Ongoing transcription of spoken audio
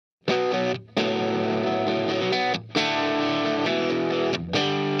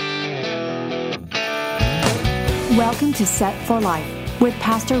Welcome to Set for Life with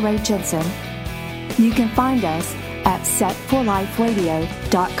Pastor Ray Jensen. You can find us at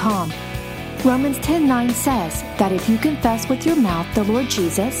setforliferadio.com. Romans 10:9 says that if you confess with your mouth the Lord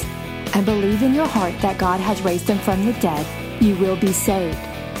Jesus and believe in your heart that God has raised him from the dead, you will be saved.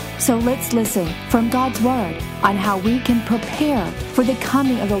 So let's listen from God's Word on how we can prepare for the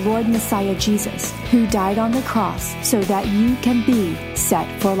coming of the Lord Messiah Jesus, who died on the cross so that you can be set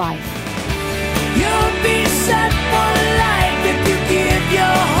for life. You'll be set for life if you give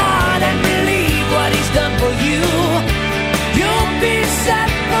your heart and believe what he's done for you. You'll be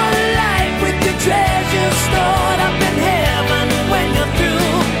set for life with your treasure stored up in heaven when you're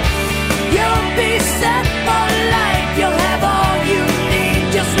through. You'll be set for life. You'll have all you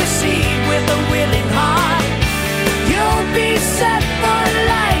need. Just receive with a willing heart. You'll be set for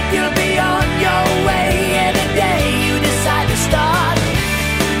life. You'll be on your way any day you decide to start.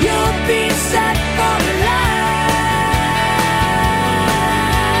 You'll be set for life.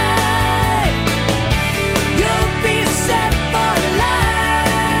 You'll be set for life.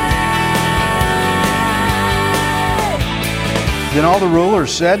 Then all the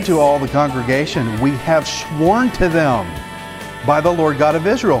rulers said to all the congregation, "We have sworn to them by the Lord God of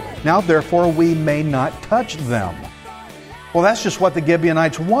Israel. Now therefore we may not touch them." Well, that's just what the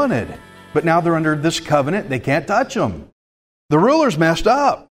Gibeonites wanted. But now they're under this covenant. They can't touch them. The rulers messed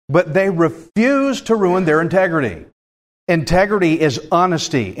up, but they refused to ruin their integrity. Integrity is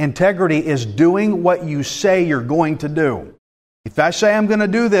honesty. Integrity is doing what you say you're going to do. If I say I'm going to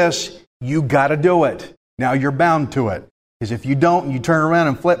do this, you got to do it. Now you're bound to it. Because if you don't, you turn around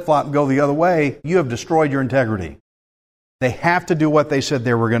and flip-flop and go the other way, you have destroyed your integrity. They have to do what they said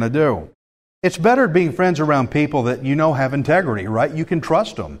they were going to do. It's better being friends around people that you know have integrity, right? You can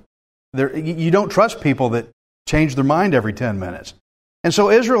trust them. You don't trust people that change their mind every 10 minutes. And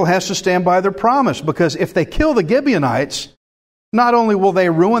so Israel has to stand by their promise, because if they kill the Gibeonites, not only will they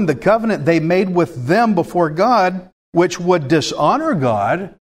ruin the covenant they made with them before God, which would dishonor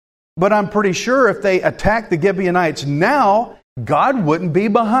God, but I'm pretty sure if they attack the Gibeonites now, God wouldn't be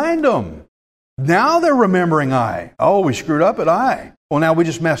behind them. Now they're remembering Ai. Oh, we screwed up at Ai. Well, now we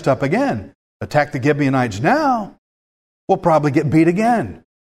just messed up again. Attack the Gibeonites now, we'll probably get beat again.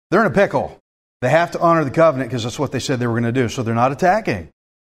 They're in a pickle. They have to honor the covenant because that's what they said they were going to do. So they're not attacking.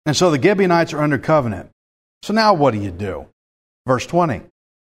 And so the Gibeonites are under covenant. So now what do? Verse 20.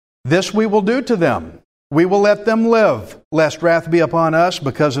 This we will do to them. We will let them live, lest wrath be upon us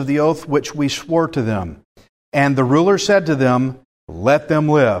because of the oath which we swore to them. And the ruler said to them, let them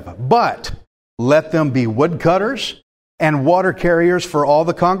live, but let them be woodcutters and water carriers for all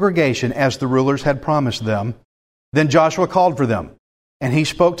the congregation, as the rulers had promised them. Then Joshua called for them, and he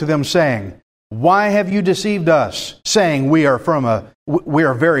spoke to them, saying, why have you deceived us, saying we are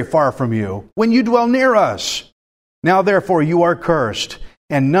very far from you, when you dwell near us? Now therefore you are cursed,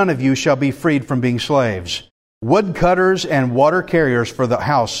 and none of you shall be freed from being slaves, woodcutters and water carriers for the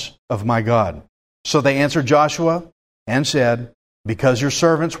house of my God. So they answered Joshua and said, because your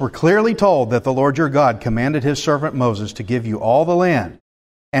servants were clearly told that the Lord your God commanded his servant Moses to give you all the land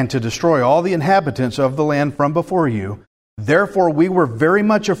and to destroy all the inhabitants of the land from before you, therefore we were very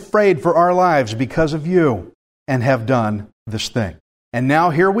much afraid for our lives because of you, and have done this thing. And now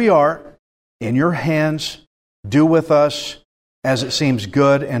here we are, in your hands. Do with us as it seems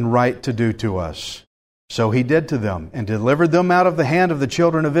good and right to do to us. So he did to them, and delivered them out of the hand of the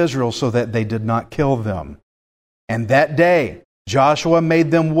children of Israel, so that they did not kill them. And that day Joshua made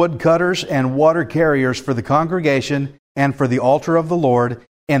them woodcutters and water carriers for the congregation and for the altar of the Lord,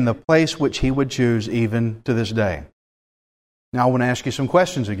 in the place which he would choose, even to this day. Now I want to ask you some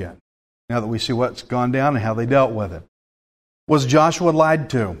questions again, now that we see what's gone down and how they dealt with it. Was Joshua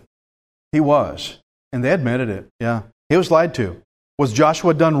lied to? He was. And they admitted it. Yeah, he was lied to. Was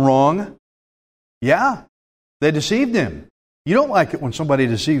Joshua done wrong? Yeah, they deceived him. You don't like it when somebody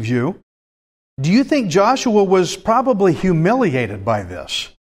deceives you. Do you think Joshua was probably humiliated by this?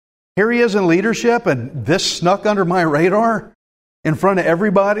 Here he is in leadership, and this snuck under my radar in front of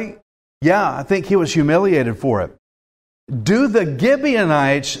everybody? Yeah, I think he was humiliated for it. Do the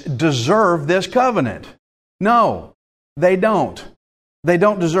Gibeonites deserve this covenant? No, they don't. They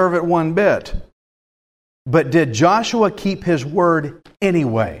don't deserve it one bit. But did Joshua keep his word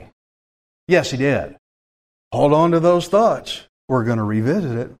anyway? Yes, he did. Hold on to those thoughts. We're going to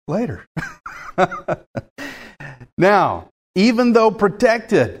revisit it later. Now, even though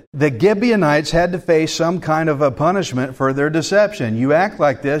protected, the Gibeonites had to face some kind of a punishment for their deception. You act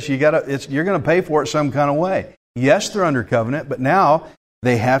like this, you're going to pay for it some kind of way. Yes, they're under covenant, but now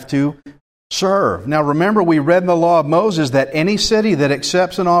they have to serve. Now remember, we read in the law of Moses that any city that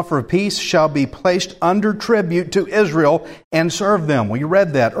accepts an offer of peace shall be placed under tribute to Israel and serve them. We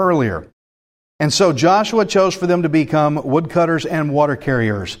read that earlier. And so Joshua chose for them to become woodcutters and water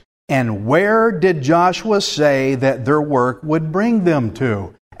carriers. And where did Joshua say that their work would bring them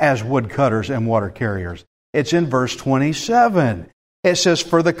to as woodcutters and water carriers? It's in verse 27. It says,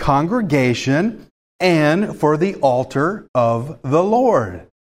 for the congregation and for the altar of the Lord.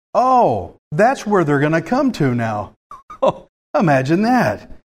 Oh, that's where they're going to come to now. Oh, imagine that.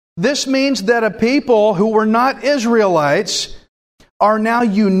 This means that a people who were not Israelites are now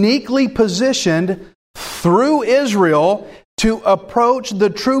uniquely positioned through Israel to approach the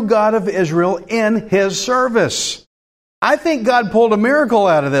true God of Israel in His service. I think God pulled a miracle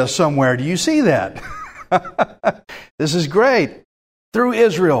out of this somewhere. Do you see that? This is great. Through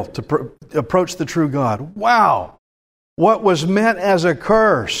Israel to approach the true God. Wow. What was meant as a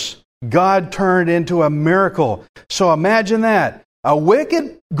curse, God turned into a miracle. So imagine that. A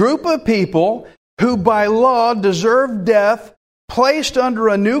wicked group of people who by law deserved death, placed under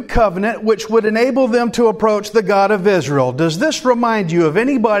a new covenant which would enable them to approach the God of Israel. Does this remind you of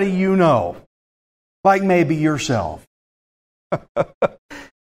anybody you know? Like maybe yourself. It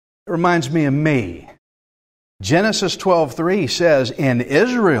reminds me of me. Genesis 12:3 says, in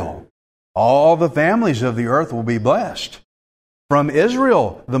Israel, all the families of the earth will be blessed. From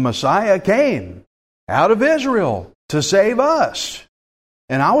Israel, the Messiah came out of Israel to save us.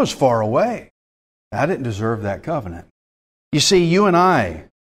 And I was far away. I didn't deserve that covenant. You see, you and I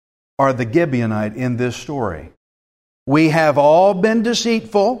are the Gibeonite in this story. We have all been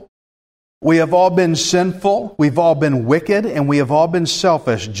deceitful. We have all been sinful. We've all been wicked. And we have all been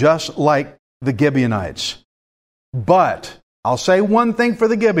selfish, just like the Gibeonites. But I'll say one thing for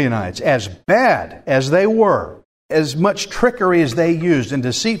the Gibeonites. As bad as they were, as much trickery as they used, and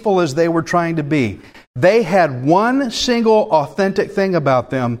deceitful as they were trying to be, they had one single authentic thing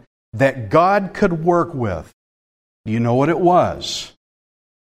about them that God could work with. Do you know what it was?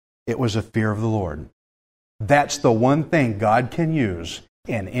 It was a fear of the Lord. That's the one thing God can use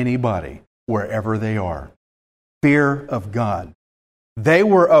in anybody, wherever they are. Fear of God. They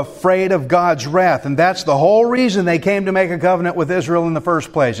were afraid of God's wrath, and that's the whole reason they came to make a covenant with Israel in the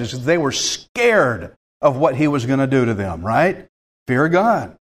first place, is because they were scared of what He was going to do to them, right? Fear of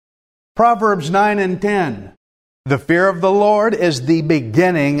God. Proverbs 9 and 10. The fear of the Lord is the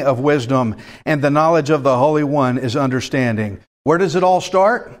beginning of wisdom, and the knowledge of the Holy One is understanding. Where does it all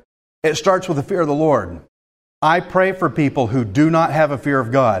start? It starts with the fear of the Lord. I pray for people who do not have a fear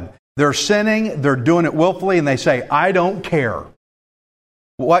of God. They're sinning, they're doing it willfully, and they say, I don't care.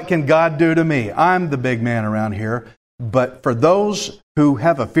 What can God do to me? I'm the big man around here. But for those who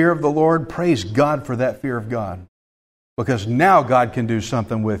have a fear of the Lord, praise God for that fear of God. Because now God can do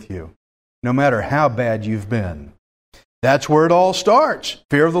something with you, no matter how bad you've been. That's where it all starts,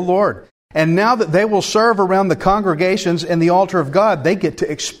 fear of the Lord. And now that they will serve around the congregations and the altar of God, they get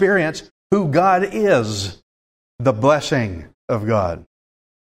to experience who God is, the blessing of God.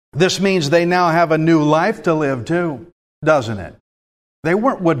 This means they now have a new life to live too, doesn't it? They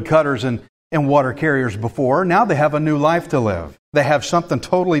weren't woodcutters and water carriers before. Now they have a new life to live. They have something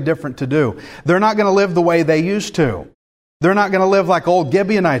totally different to do. They're not going to live the way they used to. They're not going to live like old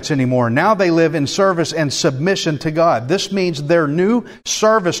Gibeonites anymore. Now they live in service and submission to God. This means their new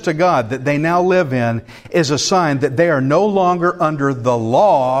service to God that they now live in is a sign that they are no longer under the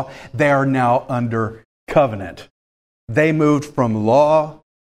law. They are now under covenant. They moved from law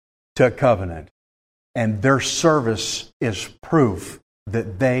to covenant. And their service is proof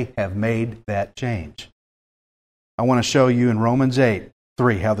that they have made that change. I want to show you in Romans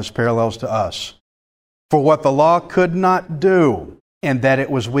 8:3 how this parallels to us. For what the law could not do, and that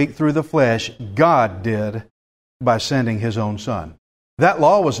it was weak through the flesh, God did by sending His own Son. That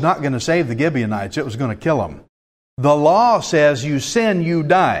law was not going to save the Gibeonites. It was going to kill them. The law says you sin, you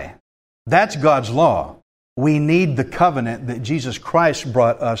die. That's God's law. We need the covenant that Jesus Christ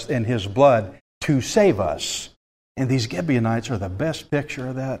brought us in His blood to save us. And these Gibeonites are the best picture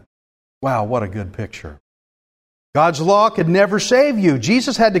of that. Wow, what a good picture. God's law could never save you.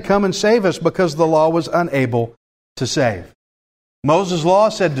 Jesus had to come and save us because the law was unable to save. Moses' law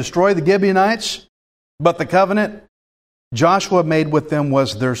said destroy the Gibeonites, but the covenant Joshua made with them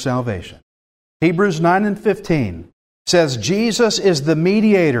was their salvation. Hebrews 9 and 15 says Jesus is the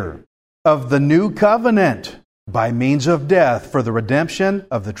mediator of the new covenant by means of death for the redemption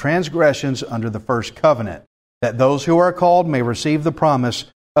of the transgressions under the first covenant, that those who are called may receive the promise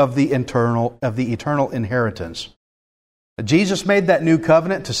of the eternal inheritance. Jesus made that new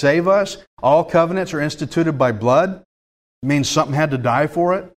covenant to save us. All covenants are instituted by blood. It means something had to die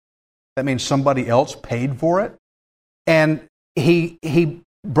for it. That means somebody else paid for it. And he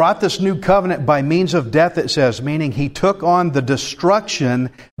brought this new covenant by means of death, it says, meaning he took on the destruction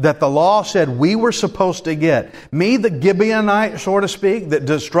that the law said we were supposed to get. Me, the Gibeonite, so to speak, that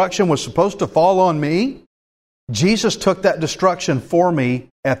destruction was supposed to fall on me. Jesus took that destruction for me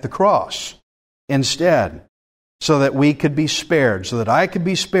at the cross instead, so that we could be spared, so that I could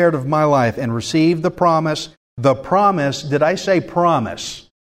be spared of my life and receive the promise, did I say promise?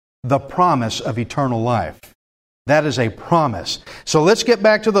 The promise of eternal life. That is a promise. So let's get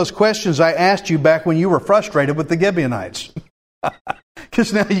back to those questions I asked you back when you were frustrated with the Gibeonites.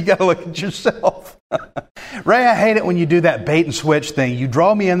 Because now you got to look at yourself. Ray, I hate it when you do that bait and switch thing. You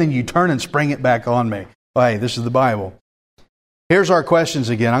draw me in, then you turn and spring it back on me. Hey, this is the Bible. Here's our questions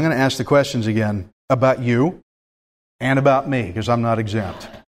again. I'm going to ask the questions again about you and about me, because I'm not exempt.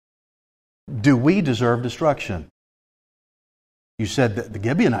 Do we deserve destruction? You said that the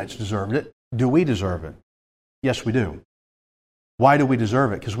Gibeonites deserved it. Do we deserve it? Yes, we do. Why do we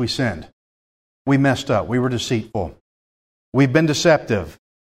deserve it? Because we sinned. We messed up. We were deceitful. We've been deceptive,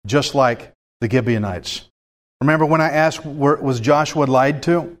 just like the Gibeonites. Remember when I asked, was Joshua lied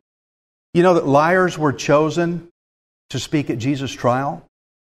to? You know that liars were chosen to speak at Jesus' trial?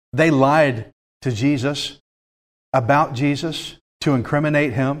 They lied to Jesus, about Jesus, to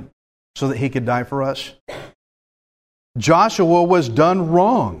incriminate him so that he could die for us. Joshua was done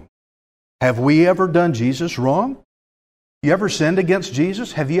wrong. Have we ever done Jesus wrong? You ever sinned against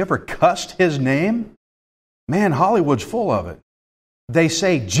Jesus? Have you ever cussed His name? Man, Hollywood's full of it. They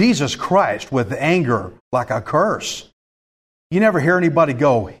say Jesus Christ with anger like a curse. You never hear anybody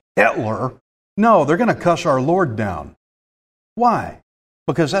go, Hitler. No, they're going to cuss our Lord down. Why?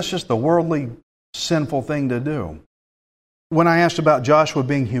 Because that's just the worldly, sinful thing to do. When I asked about Joshua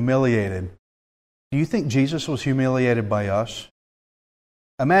being humiliated, do you think Jesus was humiliated by us?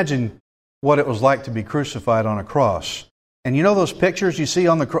 Imagine what it was like to be crucified on a cross. And you know those pictures you see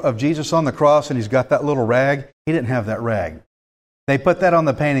of Jesus on the cross and he's got that little rag? He didn't have that rag. They put that on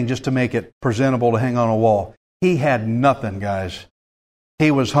the painting just to make it presentable to hang on a wall. He had nothing, guys.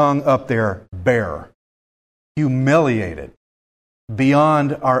 He was hung up there bare, humiliated,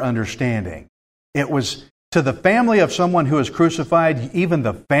 beyond our understanding. It was to the family of someone who was crucified, even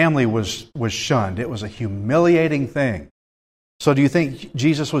the family was shunned. It was a humiliating thing. So do you think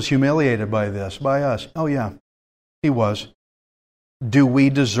Jesus was humiliated by this, by us? Oh yeah, He was. Do we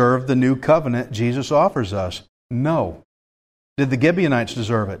deserve the new covenant Jesus offers us? No. Did the Gibeonites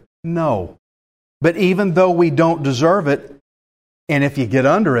deserve it? No. But even though we don't deserve it, and if you get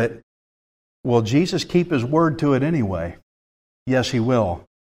under it, will Jesus keep His word to it anyway? Yes, He will.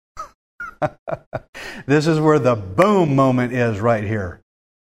 This is where the boom moment is right here.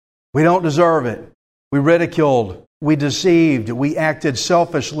 We don't deserve it. We ridiculed. We deceived. We acted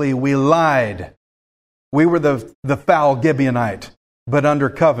selfishly. We lied. We were the foul Gibeonite. But under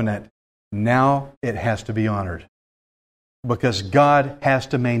covenant, now it has to be honored. Because God has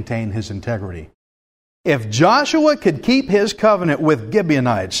to maintain His integrity. If Joshua could keep his covenant with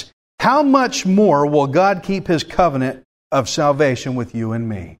Gibeonites, how much more will God keep His covenant of salvation with you and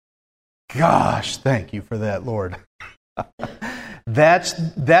me? Gosh, thank you for that, Lord. That's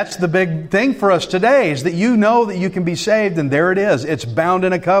the big thing for us today, is that you know that you can be saved, and there it is. It's bound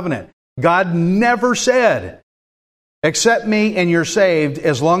in a covenant. God never said, accept me and you're saved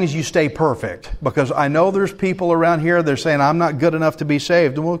as long as you stay perfect. Because I know there's people around here, they're saying, I'm not good enough to be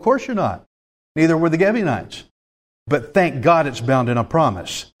saved. Well, of course you're not. Neither were the Gibeonites. But thank God it's bound in a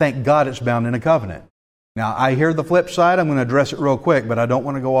promise. Thank God it's bound in a covenant. Now, I hear the flip side. I'm going to address it real quick, but I don't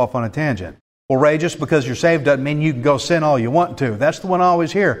want to go off on a tangent. Well, Ray, just because you're saved doesn't mean you can go sin all you want to. That's the one I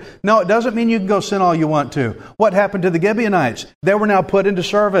always hear. No, it doesn't mean you can go sin all you want to. What happened to the Gibeonites? They were now put into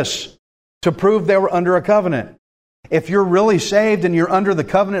service to prove they were under a covenant. If you're really saved and you're under the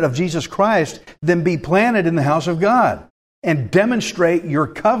covenant of Jesus Christ, then be planted in the house of God and demonstrate your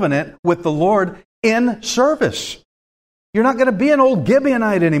covenant with the Lord in service. You're not going to be an old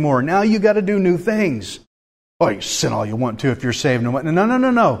Gibeonite anymore. Now you got to do new things. Oh, you sin all you want to if you're saved.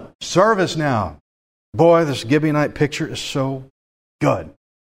 No. Service now. Boy, this Gibeonite picture is so good.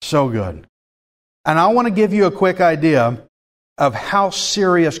 So good. And I want to give you a quick idea of how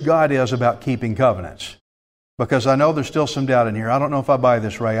serious God is about keeping covenants. Because I know there's still some doubt in here. I don't know if I buy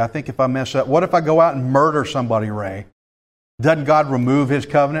this, Ray. I think if I mess up, what if I go out and murder somebody, Ray? Doesn't God remove His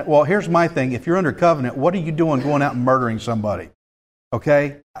covenant? Well, here's my thing. If you're under covenant, what are you doing going out and murdering somebody?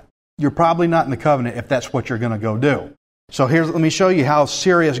 Okay? You're probably not in the covenant if that's what you're going to go do. So let me show you how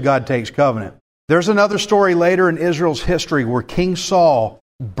serious God takes covenant. There's another story later in Israel's history where King Saul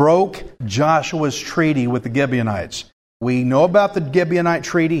broke Joshua's treaty with the Gibeonites. We know about the Gibeonite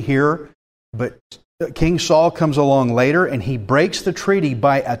treaty here, but King Saul comes along later and he breaks the treaty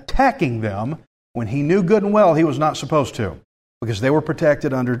by attacking them when he knew good and well he was not supposed to, because they were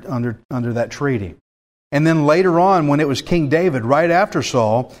protected under that treaty. And then later on, when it was King David, right after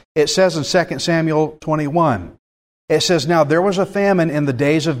Saul, it says in 2 Samuel 21, it says, "Now there was a famine in the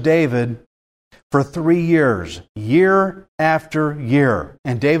days of David for 3 years, year after year.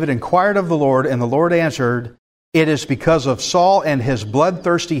 And David inquired of the Lord, and the Lord answered, 'It is because of Saul and his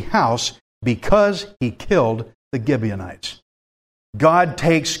bloodthirsty house, because he killed the Gibeonites.'" God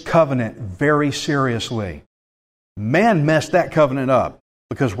takes covenant very seriously. Man messed that covenant up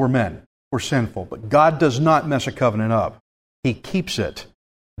because we're men. We're sinful. But God does not mess a covenant up. He keeps it.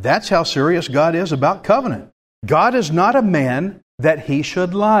 That's how serious God is about covenant. God is not a man that he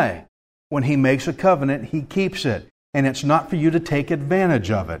should lie. When he makes a covenant, he keeps it. And it's not for you to take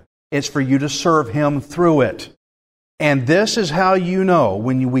advantage of it. It's for you to serve him through it. And this is how you know,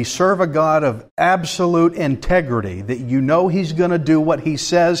 when we serve a God of absolute integrity, that you know he's going to do what he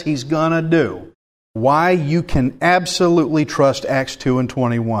says he's going to do. Why you can absolutely trust Acts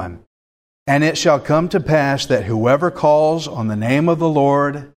 2:21. "And it shall come to pass that whoever calls on the name of the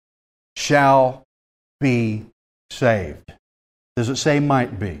Lord shall be saved." Does it say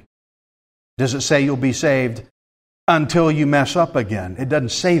might be? Does it say you'll be saved until you mess up again? It doesn't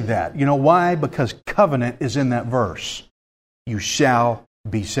say that. You know why? Because covenant is in that verse. You shall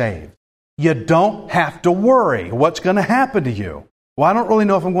be saved. You don't have to worry what's going to happen to you. Well, I don't really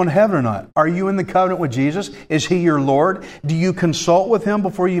know if I'm going to heaven or not. Are you in the covenant with Jesus? Is he your Lord? Do you consult with him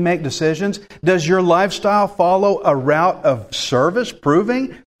before you make decisions? Does your lifestyle follow a route of service,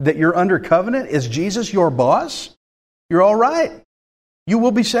 proving that you're under covenant? Is Jesus your boss? You're all right. You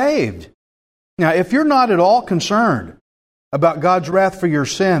will be saved. Now, if you're not at all concerned about God's wrath for your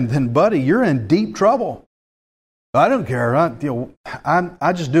sin, then, buddy, you're in deep trouble. I don't care.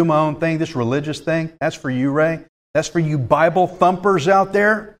 I just do my own thing, this religious thing. That's for you, Ray. That's for you Bible thumpers out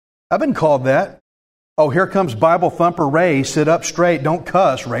there. I've been called that. Oh, here comes Bible thumper Ray. Sit up straight. Don't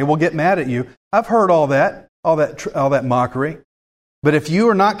cuss. Ray will get mad at you. I've heard all that mockery. But if you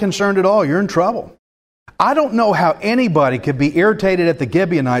are not concerned at all, you're in trouble. I don't know how anybody could be irritated at the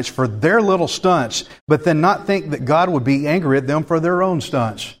Gibeonites for their little stunts, but then not think that God would be angry at them for their own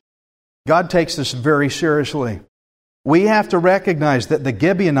stunts. God takes this very seriously. We have to recognize that the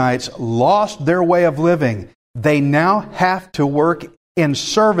Gibeonites lost their way of living. They now have to work in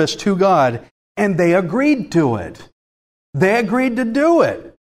service to God, and they agreed to it. They agreed to do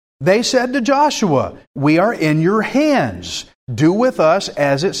it. They said to Joshua, "We are in your hands. Do with us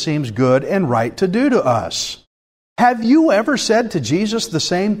as it seems good and right to do to us." Have you ever said to Jesus the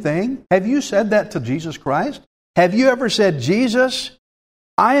same thing? Have you said that to Jesus Christ? Have you ever said, "Jesus,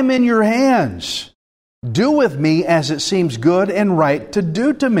 I am in your hands. Do with me as it seems good and right to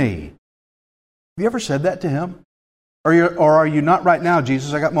do to me"? Have you ever said that to him? Or are you not right now,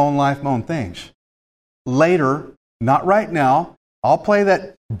 Jesus, I got my own life, my own things? Later, not right now. I'll play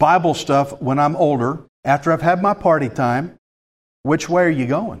that Bible stuff when I'm older, after I've had my party time. Which way are you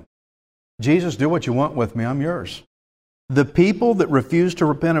going? Jesus, do what you want with me. I'm yours. The people that refuse to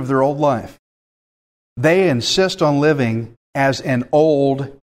repent of their old life, they insist on living as an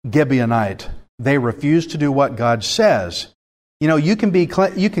old Gibeonite. They refuse to do what God says. You know, you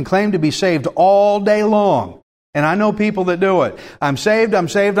can claim to be saved all day long. And I know people that do it. I'm saved, I'm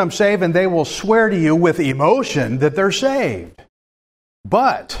saved, I'm saved, and they will swear to you with emotion that they're saved.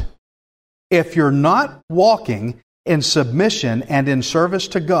 But if you're not walking in submission and in service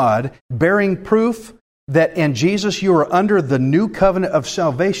to God, bearing proof that in Jesus you are under the new covenant of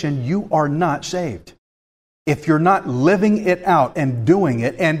salvation, you are not saved. If you're not living it out and doing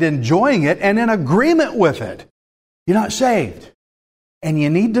it and enjoying it and in agreement with it, you're not saved. And you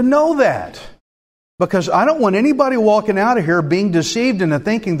need to know that. Because I don't want anybody walking out of here being deceived into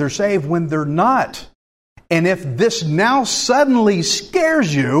thinking they're saved when they're not. And if this now suddenly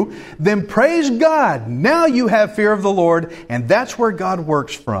scares you, then praise God. Now you have fear of the Lord, and that's where God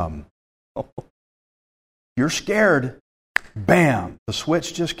works from. You're scared. Bam! The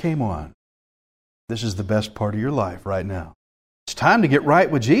switch just came on. This is the best part of your life right now. It's time to get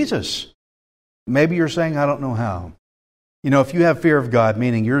right with Jesus. Maybe you're saying, I don't know how. You know, if you have fear of God,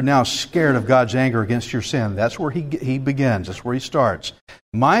 meaning you're now scared of God's anger against your sin, that's where he begins. That's where he starts.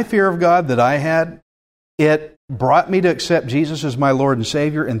 My fear of God that I had, it brought me to accept Jesus as my Lord and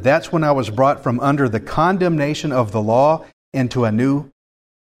Savior, and that's when I was brought from under the condemnation of the law into a new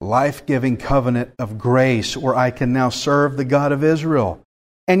life-giving covenant of grace where I can now serve the God of Israel.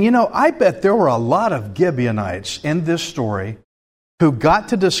 And you know, I bet there were a lot of Gibeonites in this story who got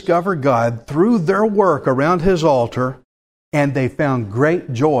to discover God through their work around His altar, and they found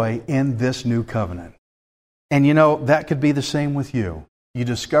great joy in this new covenant. And you know, that could be the same with you. You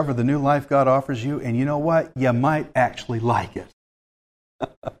discover the new life God offers you, and you know what? You might actually like it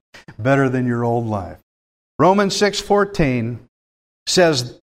better than your old life. Romans 6:14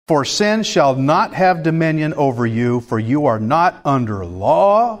 says, "For sin shall not have dominion over you, for you are not under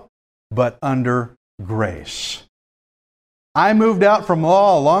law, but under grace." I moved out from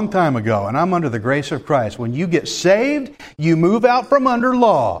law a long time ago, and I'm under the grace of Christ. When you get saved, you move out from under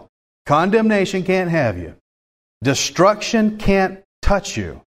law. Condemnation can't have you. Destruction can't touch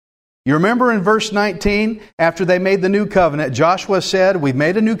you. You remember in verse 19, after they made the new covenant, Joshua said, "We've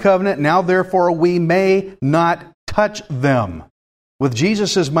made a new covenant, now therefore we may not touch them." With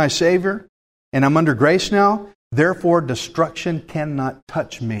Jesus as my Savior, and I'm under grace now, therefore destruction cannot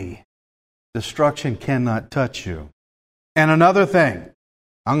touch me. Destruction cannot touch you. And another thing,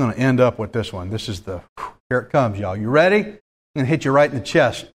 I'm going to end up with this one. This is here it comes, y'all. You ready? I'm going to hit you right in the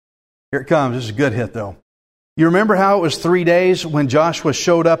chest. Here it comes. This is a good hit, though. You remember how it was 3 days when Joshua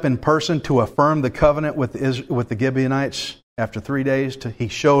showed up in person to affirm the covenant with the Gibeonites? After 3 days, he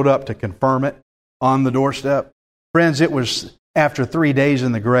showed up to confirm it on the doorstep. Friends, it was after 3 days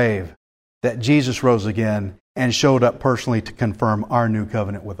in the grave that Jesus rose again and showed up personally to confirm our new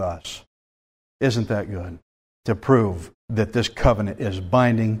covenant with us. Isn't that good? To prove that this covenant is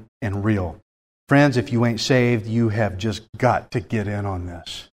binding and real. Friends, if you ain't saved, you have just got to get in on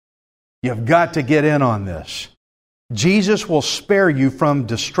this. You've got to get in on this. Jesus will spare you from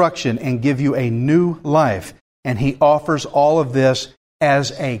destruction and give you a new life. And He offers all of this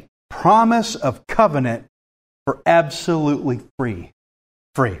as a promise of covenant for absolutely free.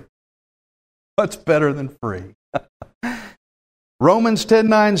 Free. What's better than free? Romans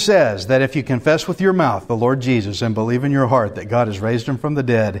 10:9 says that if you confess with your mouth the Lord Jesus and believe in your heart that God has raised Him from the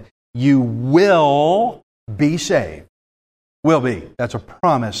dead, you will be saved. Will be. That's a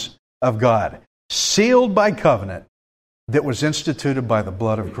promise of God, sealed by covenant that was instituted by the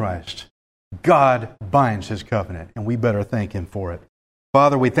blood of Christ. God binds His covenant, and we better thank Him for it.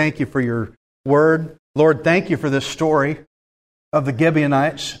 Father, we thank You for Your word. Lord, thank You for this story of the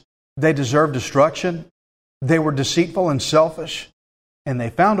Gibeonites. They deserved destruction. They were deceitful and selfish, and they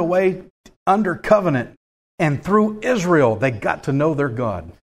found a way under covenant, and through Israel, they got to know their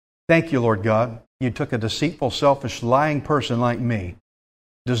God. Thank You, Lord God. You took a deceitful, selfish, lying person like me,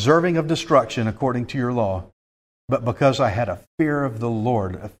 deserving of destruction according to Your law, but because I had a fear of the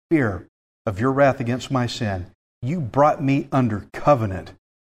Lord, a fear of Your wrath against my sin, You brought me under covenant,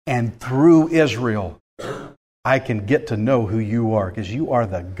 and through Israel, I can get to know who You are, because You are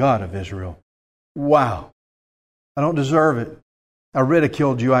the God of Israel. Wow. I don't deserve it. I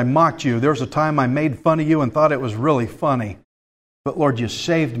ridiculed You. I mocked You. There was a time I made fun of You and thought it was really funny. But Lord, You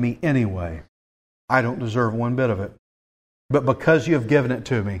saved me anyway. I don't deserve one bit of it. But because You have given it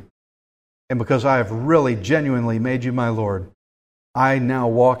to me, and because I have really genuinely made You my Lord, I now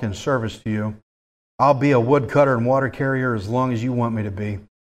walk in service to You. I'll be a woodcutter and water carrier as long as You want me to be.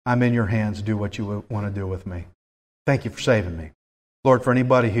 I'm in Your hands. Do what You want to do with me. Thank You for saving me. Lord, for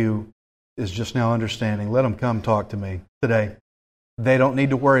anybody who is just now understanding, let them come talk to me today. They don't need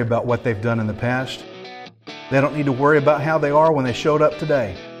to worry about what they've done in the past. They don't need to worry about how they are when they showed up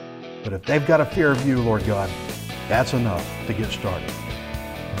today. But if they've got a fear of You, Lord God, that's enough to get started.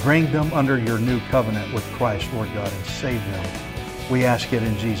 Bring them under Your new covenant with Christ, Lord God, and save them. We ask it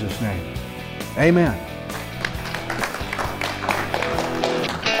in Jesus' name. Amen.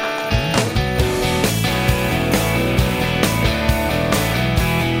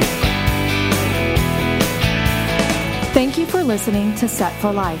 Thank you for listening to Set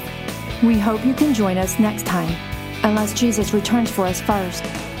for Life. We hope you can join us next time, unless Jesus returns for us first.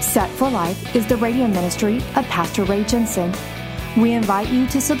 Set for Life is the radio ministry of Pastor Ray Jensen. We invite you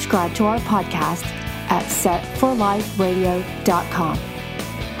to subscribe to our podcast at setforliferadio.com.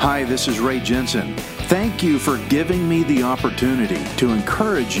 Hi, this is Ray Jensen. Thank you for giving me the opportunity to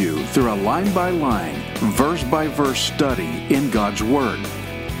encourage you through a line-by-line, verse-by-verse study in God's Word.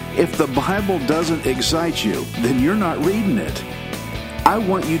 If the Bible doesn't excite you, then you're not reading it. I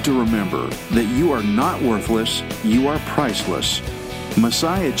want you to remember that you are not worthless, you are priceless.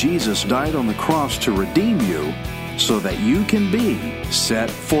 Messiah Jesus died on the cross to redeem you so that you can be set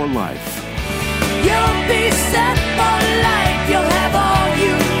for life. You'll be set for